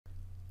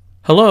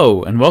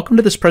Hello, and welcome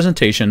to this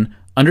presentation,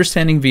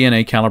 Understanding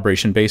VNA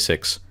Calibration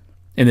Basics.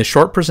 In this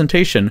short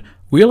presentation,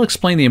 we'll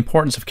explain the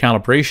importance of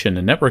calibration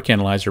in network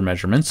analyzer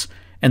measurements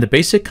and the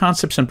basic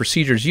concepts and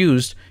procedures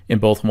used in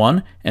both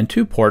 1- and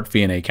 2-port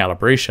VNA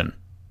calibration.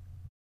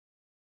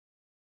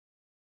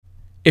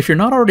 If you're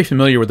not already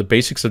familiar with the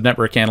basics of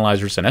network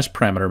analyzers and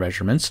S-parameter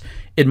measurements,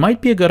 it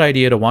might be a good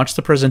idea to watch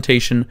the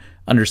presentation,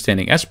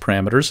 Understanding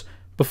S-parameters,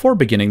 before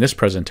beginning this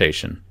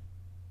presentation.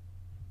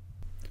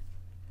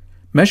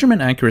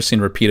 Measurement accuracy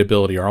and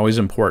repeatability are always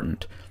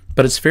important,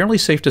 but it's fairly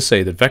safe to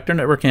say that vector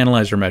network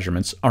analyzer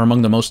measurements are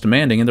among the most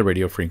demanding in the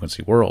radio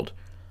frequency world.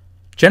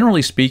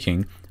 Generally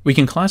speaking, we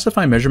can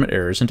classify measurement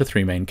errors into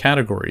 3 main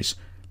categories,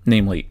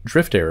 namely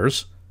drift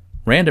errors,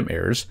 random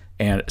errors,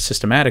 and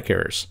systematic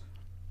errors.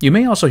 You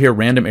may also hear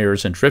random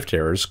errors and drift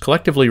errors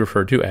collectively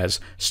referred to as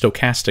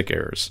stochastic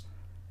errors.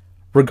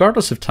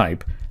 Regardless of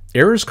type,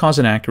 errors cause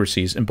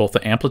inaccuracies in both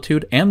the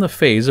amplitude and the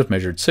phase of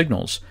measured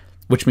signals,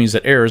 which means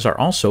that errors are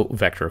also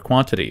vector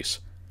quantities.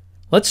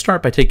 Let's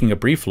start by taking a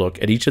brief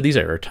look at each of these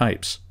error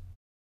types.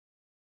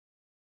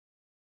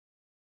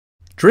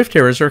 Drift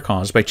errors are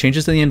caused by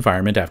changes in the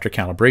environment after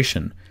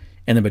calibration,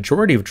 and the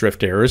majority of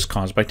drift errors is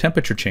caused by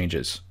temperature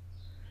changes.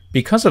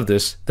 Because of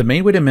this, the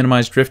main way to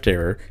minimize drift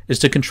error is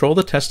to control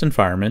the test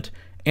environment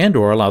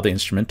and/or allow the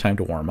instrument time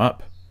to warm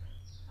up.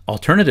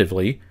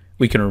 Alternatively,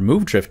 we can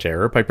remove drift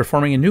error by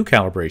performing a new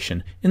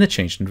calibration in the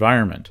changed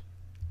environment.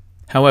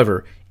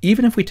 However,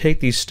 even if we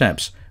take these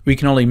steps, we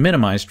can only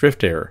minimize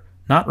drift error,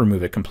 not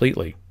remove it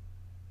completely.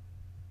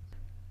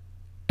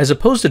 As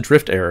opposed to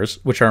drift errors,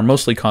 which are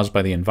mostly caused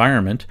by the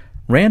environment,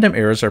 random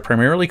errors are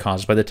primarily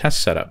caused by the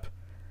test setup.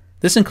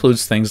 This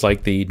includes things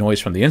like the noise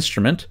from the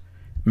instrument,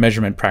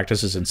 measurement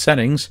practices and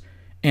settings,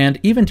 and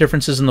even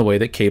differences in the way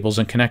that cables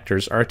and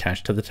connectors are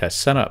attached to the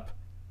test setup.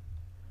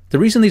 The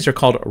reason these are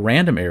called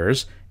random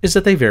errors is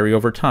that they vary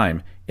over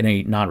time in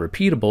a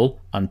non-repeatable,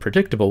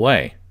 unpredictable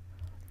way.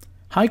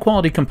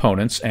 High-quality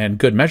components and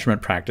good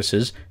measurement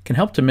practices can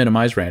help to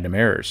minimize random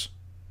errors.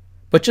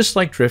 But just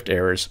like drift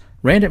errors,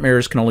 random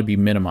errors can only be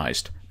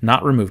minimized,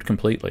 not removed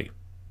completely.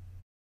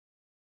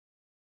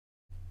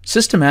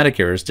 Systematic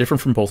errors differ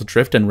from both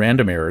drift and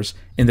random errors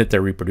in that they're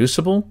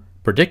reproducible,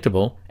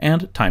 predictable,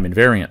 and time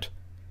invariant.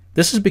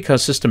 This is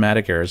because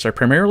systematic errors are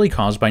primarily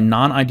caused by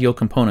non-ideal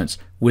components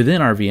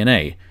within our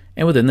VNA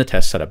and within the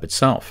test setup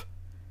itself.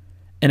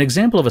 An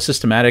example of a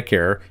systematic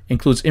error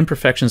includes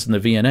imperfections in the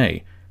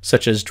VNA,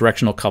 such as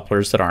directional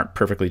couplers that aren't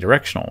perfectly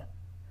directional.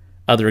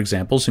 Other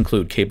examples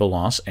include cable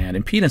loss and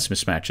impedance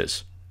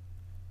mismatches.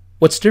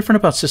 What's different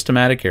about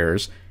systematic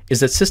errors is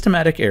that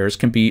systematic errors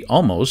can be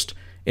almost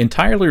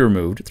entirely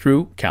removed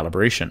through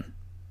calibration.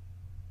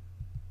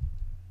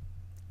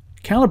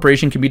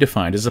 Calibration can be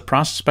defined as the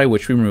process by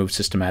which we remove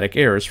systematic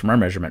errors from our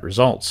measurement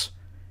results.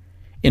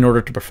 In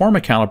order to perform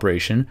a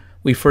calibration,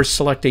 we first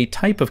select a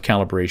type of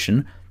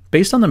calibration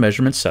based on the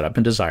measurement setup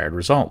and desired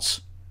results.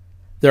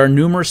 There are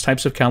numerous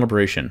types of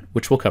calibration,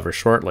 which we'll cover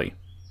shortly.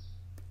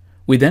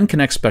 We then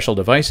connect special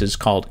devices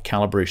called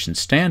calibration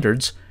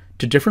standards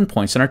to different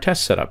points in our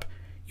test setup,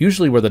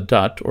 usually where the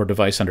DUT, or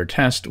device under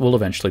test, will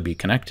eventually be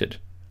connected.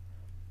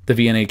 The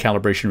VNA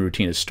calibration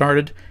routine is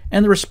started,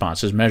 and the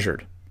response is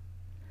measured.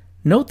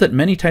 Note that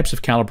many types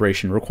of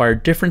calibration require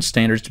different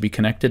standards to be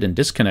connected and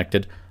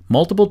disconnected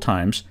multiple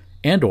times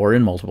and/or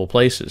in multiple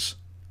places.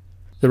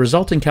 The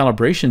resulting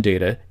calibration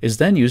data is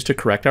then used to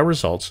correct our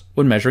results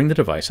when measuring the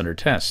device under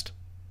test.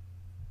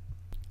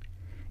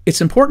 It's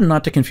important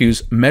not to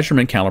confuse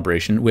measurement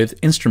calibration with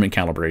instrument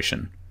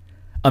calibration.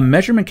 A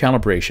measurement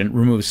calibration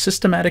removes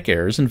systematic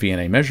errors in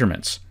VNA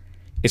measurements.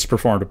 It's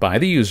performed by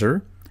the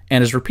user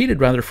and is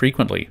repeated rather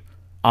frequently,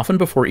 often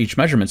before each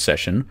measurement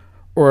session,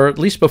 or at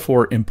least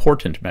before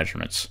important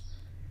measurements.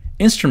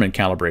 Instrument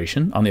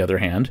calibration, on the other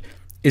hand,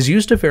 is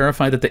used to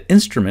verify that the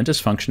instrument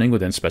is functioning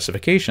within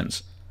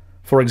specifications.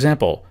 For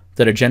example,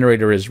 that a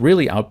generator is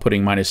really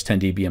outputting minus 10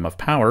 dBm of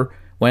power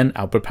when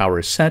output power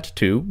is set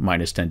to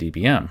minus 10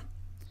 dBm.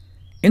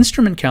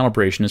 Instrument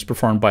calibration is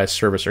performed by a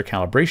service or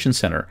calibration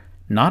center,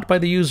 not by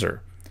the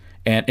user,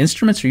 and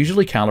instruments are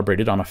usually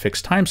calibrated on a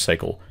fixed time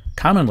cycle,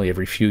 commonly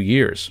every few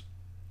years.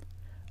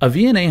 A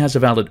VNA has a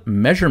valid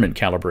measurement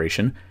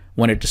calibration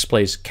when it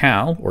displays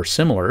cal or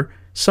similar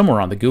somewhere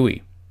on the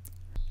GUI.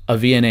 A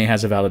VNA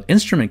has a valid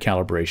instrument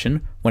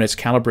calibration when its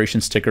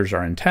calibration stickers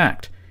are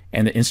intact,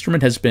 and the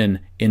instrument has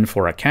been in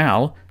for a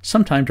cal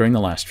sometime during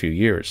the last few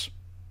years.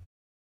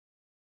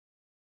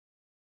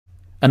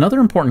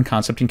 Another important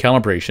concept in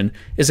calibration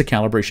is a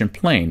calibration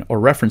plane or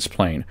reference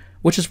plane,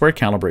 which is where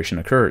calibration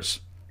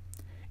occurs.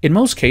 In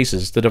most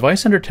cases, the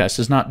device under test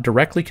is not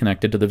directly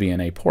connected to the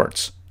VNA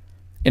ports.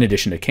 In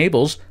addition to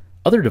cables,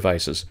 other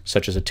devices,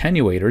 such as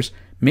attenuators,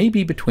 may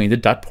be between the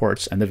DUT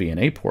ports and the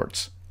VNA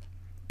ports.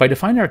 By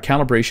defining our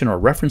calibration or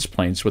reference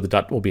planes where the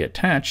DUT will be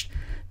attached,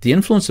 the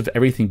influence of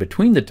everything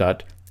between the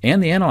DUT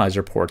and the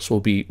analyzer ports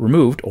will be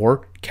removed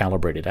or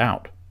calibrated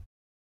out.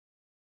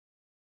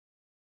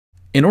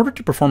 In order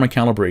to perform a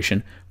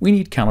calibration, we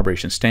need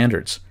calibration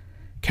standards.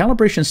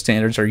 Calibration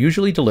standards are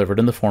usually delivered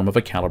in the form of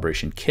a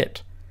calibration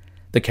kit.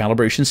 The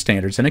calibration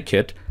standards in a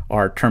kit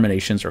are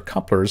terminations or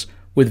couplers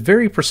with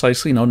very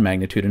precisely known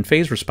magnitude and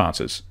phase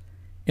responses.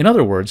 In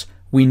other words,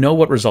 we know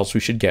what results we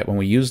should get when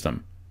we use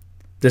them.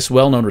 This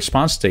well-known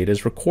response data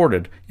is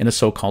recorded in a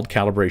so-called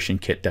calibration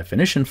kit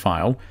definition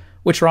file,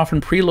 which are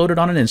often preloaded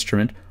on an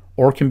instrument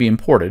or can be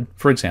imported,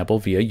 for example,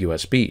 via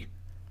USB.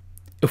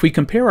 If we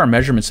compare our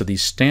measurements of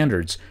these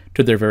standards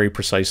to their very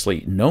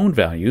precisely known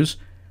values,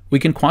 we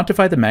can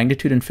quantify the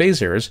magnitude and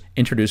phase errors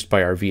introduced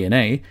by our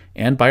VNA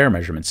and by our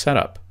measurement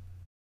setup.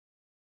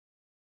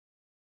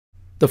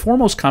 The four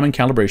most common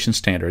calibration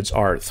standards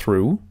are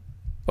through,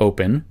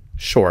 open,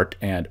 short,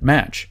 and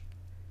match.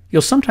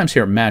 You'll sometimes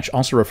hear match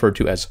also referred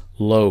to as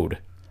load.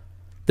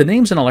 The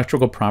names and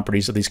electrical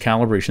properties of these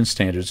calibration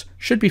standards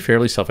should be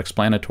fairly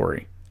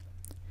self-explanatory.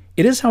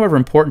 It is, however,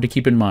 important to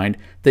keep in mind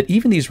that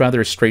even these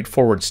rather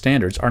straightforward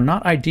standards are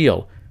not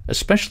ideal,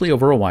 especially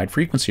over a wide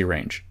frequency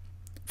range.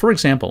 For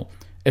example,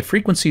 at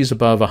frequencies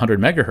above 100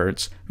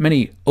 MHz,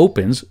 many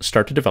opens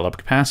start to develop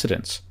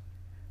capacitance.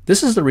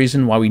 This is the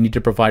reason why we need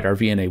to provide our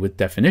VNA with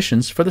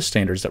definitions for the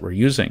standards that we're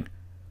using.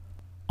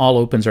 All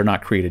opens are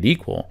not created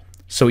equal,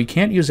 so we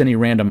can't use any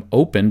random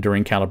open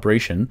during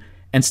calibration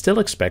and still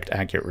expect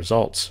accurate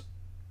results.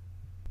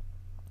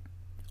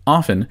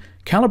 Often,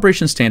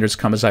 calibration standards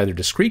come as either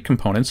discrete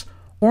components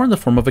or in the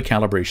form of a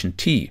calibration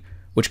T,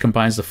 which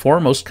combines the four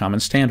most common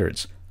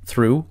standards,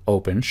 through,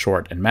 open,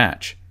 short, and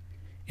match.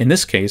 In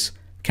this case,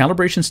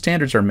 calibration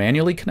standards are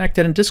manually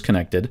connected and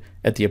disconnected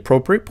at the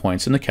appropriate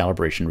points in the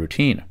calibration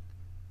routine.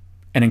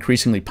 An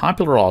increasingly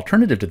popular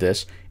alternative to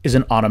this is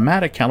an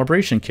automatic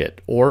calibration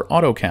kit, or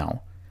AutoCal.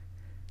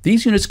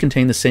 These units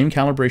contain the same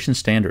calibration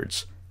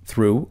standards,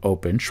 through,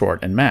 open,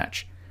 short, and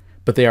match,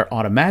 but they are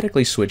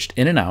automatically switched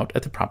in and out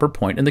at the proper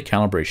point in the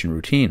calibration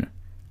routine.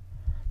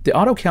 The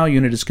AutoCal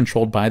unit is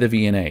controlled by the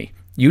VNA,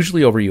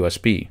 usually over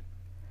USB.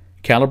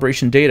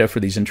 Calibration data for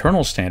these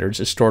internal standards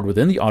is stored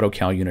within the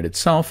AutoCal unit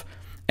itself,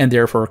 and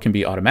therefore can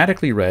be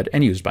automatically read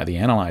and used by the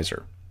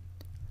analyzer.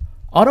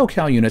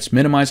 AutoCal units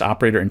minimize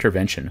operator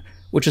intervention,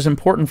 which is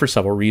important for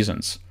several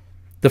reasons.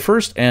 The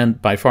first,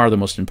 and by far the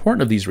most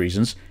important of these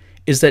reasons,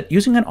 is that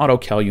using an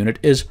AutoCal unit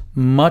is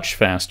much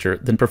faster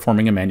than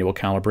performing a manual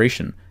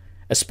calibration,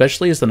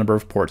 especially as the number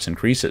of ports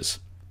increases.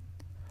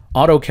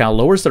 AutoCal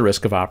lowers the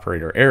risk of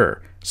operator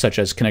error, such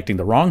as connecting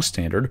the wrong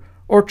standard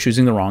or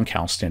choosing the wrong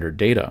cal standard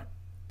data.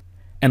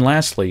 And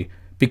lastly,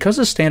 because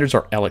the standards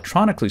are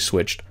electronically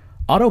switched,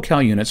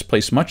 AutoCal units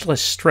place much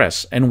less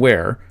stress and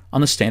wear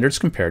on the standards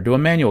compared to a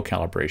manual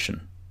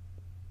calibration.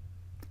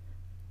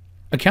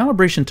 A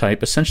calibration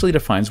type essentially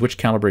defines which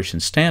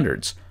calibration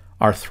standards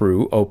are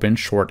through, open,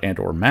 short,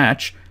 and/or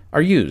match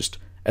are used,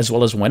 as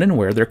well as when and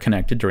where they're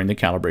connected during the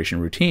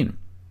calibration routine.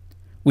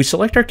 We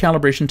select our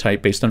calibration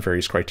type based on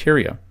various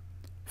criteria.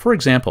 For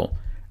example,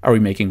 are we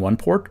making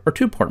one-port or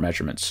two-port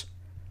measurements?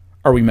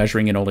 Are we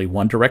measuring in only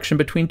one direction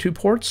between two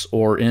ports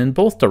or in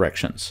both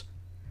directions?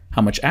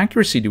 How much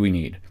accuracy do we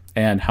need?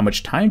 And how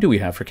much time do we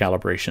have for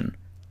calibration?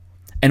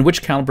 And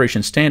which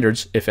calibration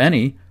standards, if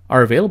any,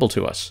 are available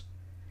to us?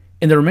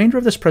 In the remainder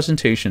of this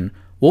presentation,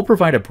 we'll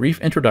provide a brief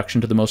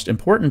introduction to the most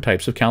important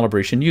types of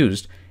calibration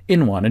used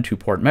in one- and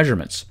two-port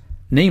measurements,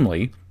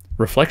 namely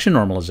reflection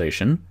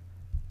normalization,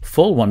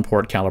 full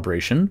one-port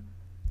calibration,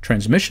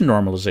 transmission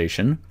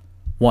normalization,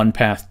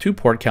 one-path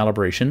two-port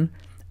calibration,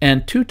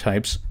 and two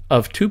types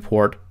of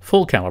two-port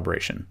full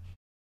calibration.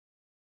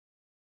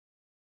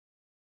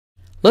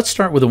 Let's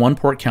start with the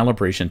one-port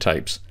calibration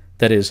types,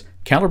 that is,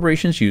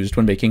 calibrations used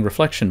when making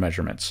reflection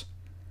measurements.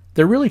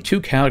 There are really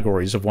two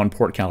categories of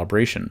one-port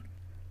calibration.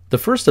 The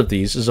first of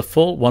these is a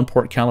full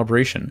one-port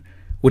calibration,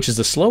 which is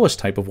the slowest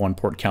type of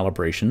one-port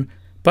calibration,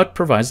 but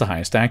provides the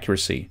highest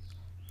accuracy.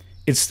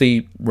 It's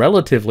the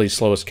relatively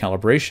slowest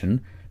calibration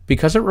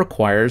because it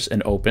requires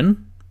an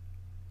open,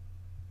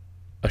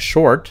 a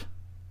short,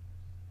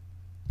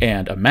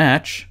 and a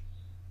match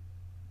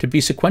to be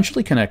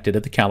sequentially connected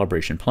at the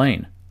calibration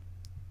plane.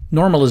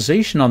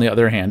 Normalization, on the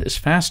other hand, is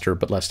faster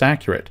but less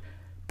accurate,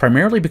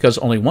 primarily because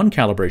only one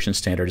calibration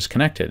standard is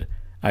connected,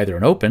 either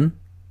an open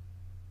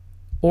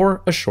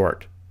or a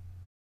short.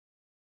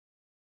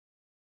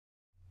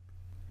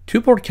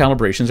 Two-port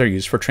calibrations are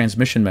used for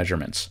transmission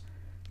measurements.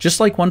 Just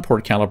like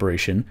one-port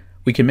calibration,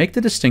 we can make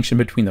the distinction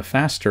between the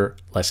faster,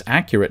 less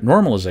accurate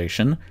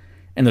normalization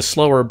and the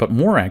slower but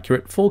more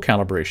accurate full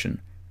calibration.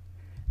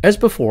 As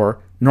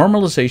before,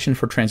 normalization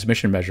for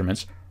transmission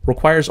measurements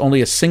requires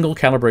only a single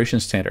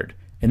calibration standard,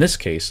 in this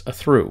case, a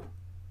through.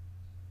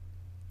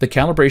 The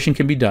calibration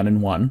can be done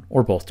in one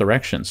or both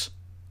directions.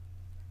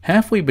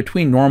 Halfway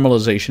between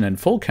normalization and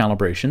full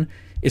calibration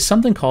is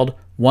something called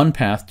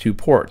one-path two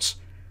ports,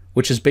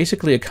 which is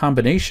basically a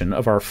combination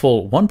of our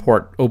full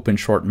one-port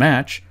open-short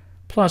match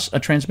plus a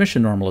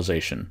transmission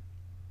normalization.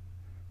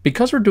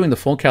 Because we're doing the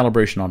full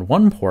calibration on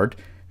one port,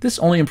 this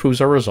only improves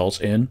our results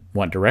in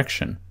one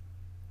direction.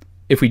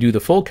 If we do the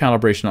full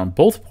calibration on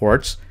both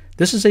ports,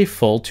 this is a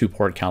full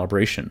two-port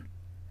calibration.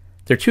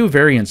 There are two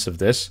variants of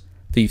this,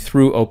 the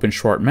through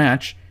open-short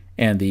match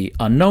and the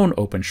unknown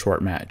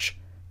open-short match.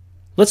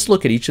 Let's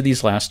look at each of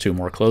these last two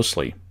more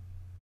closely.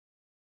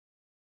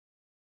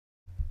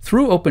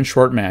 through open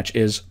short match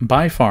is,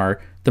 by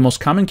far, the most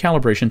common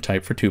calibration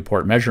type for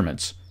two-port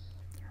measurements.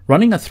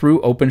 Running a through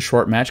open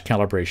short match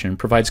calibration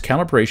provides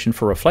calibration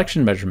for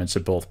reflection measurements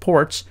at both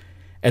ports,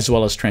 as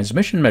well as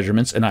transmission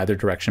measurements in either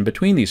direction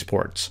between these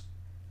ports.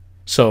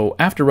 So,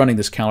 after running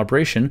this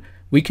calibration,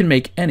 we can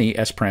make any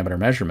S-parameter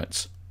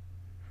measurements.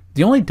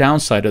 The only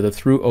downside of the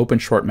through open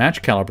short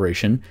match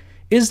calibration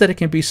is that it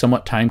can be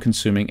somewhat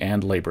time-consuming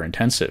and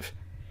labor-intensive.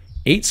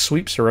 8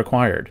 sweeps are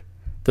required.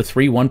 The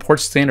 3 one-port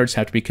standards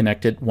have to be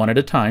connected one at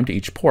a time to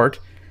each port,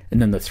 and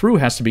then the through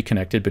has to be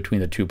connected between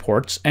the 2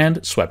 ports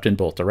and swept in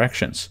both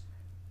directions.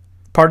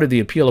 Part of the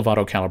appeal of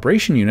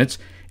auto-calibration units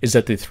is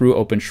that the through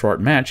open short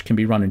match can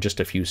be run in just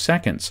a few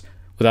seconds,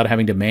 without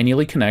having to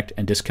manually connect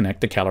and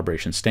disconnect the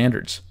calibration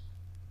standards.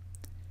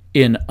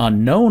 In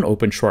unknown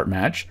open short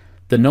match,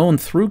 the known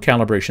through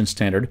calibration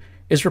standard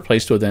is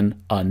replaced with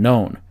an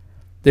unknown.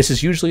 This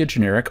is usually a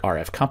generic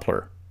RF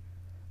coupler.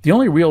 The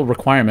only real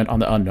requirement on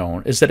the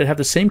unknown is that it have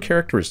the same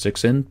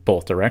characteristics in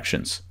both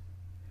directions.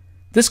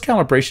 This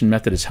calibration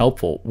method is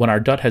helpful when our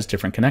DUT has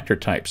different connector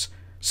types,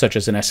 such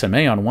as an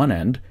SMA on one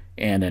end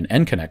and an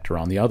N connector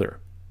on the other.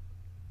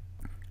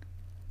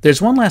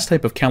 There's one last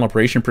type of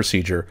calibration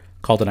procedure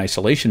called an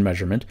isolation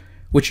measurement,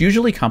 which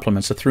usually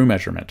complements a through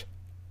measurement.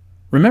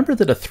 Remember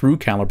that a through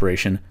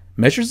calibration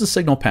measures the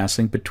signal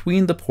passing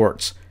between the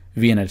ports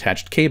via an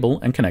attached cable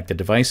and connected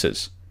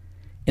devices.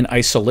 An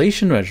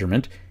isolation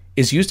measurement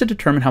is used to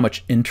determine how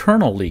much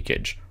internal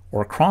leakage,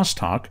 or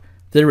crosstalk,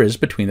 there is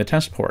between the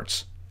test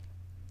ports.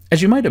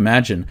 As you might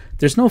imagine,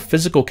 there's no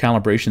physical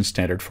calibration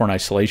standard for an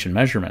isolation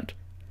measurement.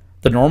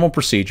 The normal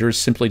procedure is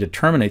simply to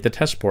terminate the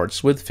test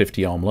ports with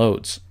 50 ohm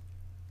loads.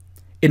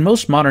 In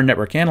most modern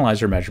network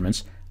analyzer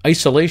measurements,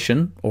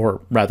 isolation,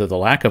 or rather the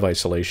lack of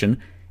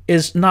isolation,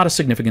 is not a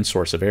significant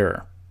source of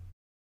error.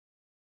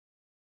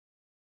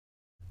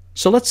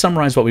 So let's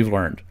summarize what we've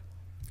learned.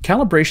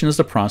 Calibration is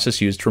the process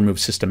used to remove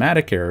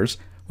systematic errors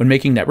when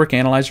making network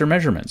analyzer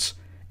measurements,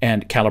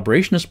 and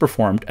calibration is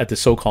performed at the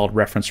so-called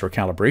reference or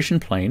calibration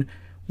plane,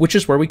 which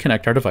is where we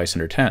connect our device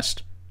under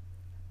test.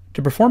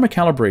 To perform a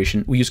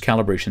calibration, we use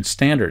calibration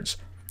standards,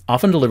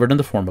 often delivered in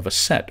the form of a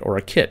set or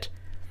a kit,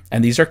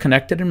 and these are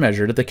connected and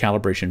measured at the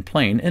calibration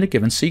plane in a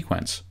given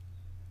sequence.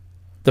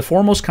 The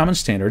 4 most common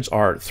standards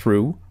are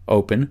through,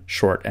 open,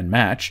 short, and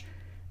match,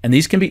 and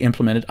these can be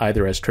implemented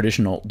either as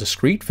traditional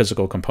discrete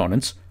physical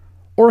components,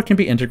 or it can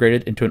be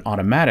integrated into an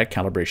automatic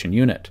calibration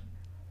unit.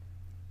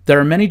 There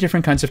are many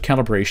different kinds of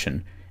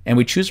calibration, and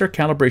we choose our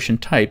calibration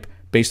type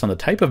based on the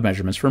type of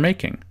measurements we're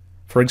making,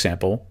 for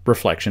example,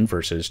 reflection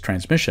versus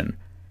transmission,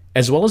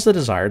 as well as the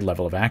desired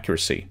level of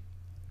accuracy.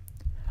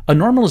 A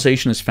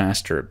normalization is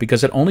faster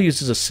because it only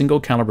uses a single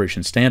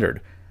calibration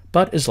standard,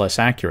 but is less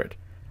accurate,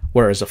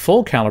 whereas a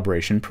full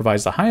calibration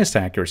provides the highest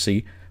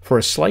accuracy for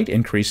a slight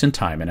increase in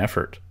time and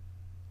effort.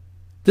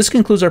 This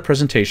concludes our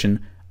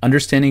presentation,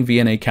 Understanding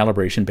VNA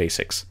Calibration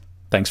Basics.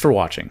 Thanks for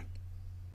watching.